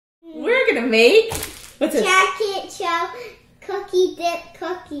gonna make? What's it? Chocolate chip cookie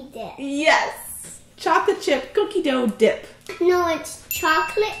dip. Yes. Chocolate chip cookie dough dip. No, it's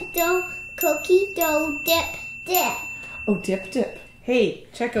chocolate dough cookie dough dip. Oh, dip. Hey,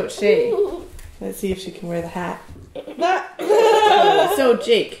 check out Shay. Let's see if she can wear the hat. So,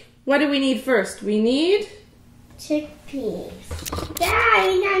 Jake, what do we need first? We need chickpeas.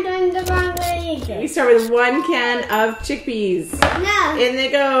 Dad, you're not doing the wrong way. We start with 1 can of chickpeas. No. In they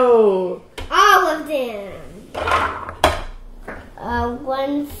go. All of them.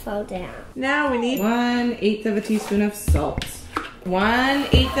 One fell down. Now we need 1/8 of a teaspoon of salt.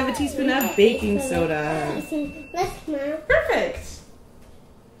 1/8 of a teaspoon of baking soda. Let's Mom. Perfect.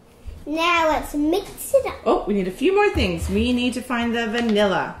 Now let's mix it up. Oh, we need a few more things. We need to find the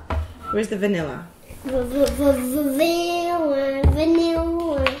vanilla. Where's the vanilla? Vanilla.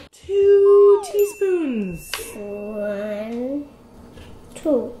 2 teaspoons. 1,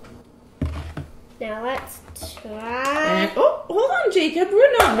 2. Now let's try. And, oh, hold on, Jacob.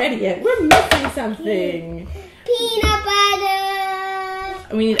 We're not ready yet. We're missing something. Peanut butter.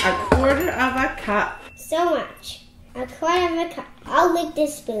 And we need 1/4 of a cup. So much. 1/4 of a cup. I'll lick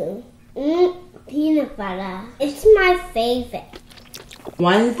this spoon. Peanut butter. It's my favorite.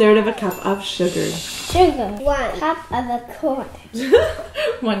 1/3 of a cup of sugar. Sugar. 1 cup of a quarter.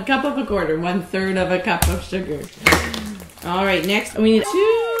 1 cup of a quarter. 1/3 of a cup of sugar. All right, next we need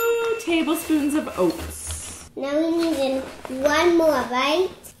 2 tablespoons of oats. Now we need 1 more, right?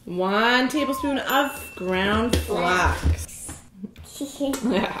 1 tablespoon of ground flax.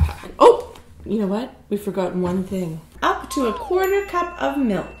 Oh, you know what? We forgot one thing. Up to 1/4 cup of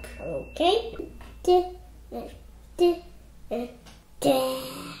milk. Okay.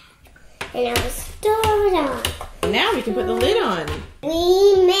 And I will stir it on. Now we can put the lid on.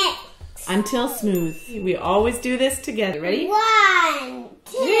 We mix. Until smooth. We always do this together. Ready? 1,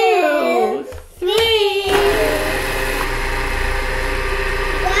 2, 3.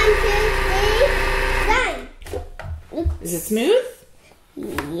 1, 2, 3, done. Is it smooth?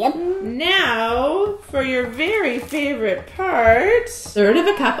 Yep. Now, for your very favorite part, 1/3 of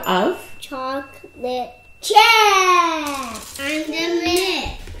a cup of Chocolate chip. And the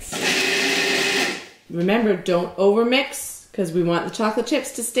mix. Remember, don't overmix because we want the chocolate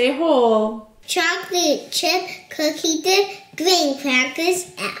chips to stay whole. Chocolate chip cookie dip, green crackers,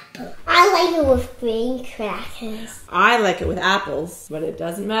 apple. I like it with green crackers. I like it with apples, but it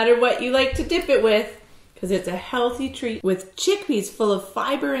doesn't matter what you like to dip it with because it's a healthy treat with chickpeas full of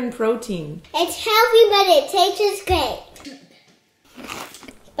fiber and protein. It's healthy, but it tastes great.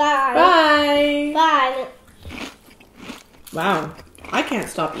 Bye. Bye. Bye. Wow, I can't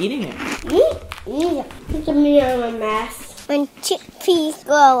stop eating it. Look at me on a mess. When chickpeas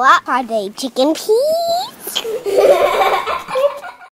grow up, are they chicken peas?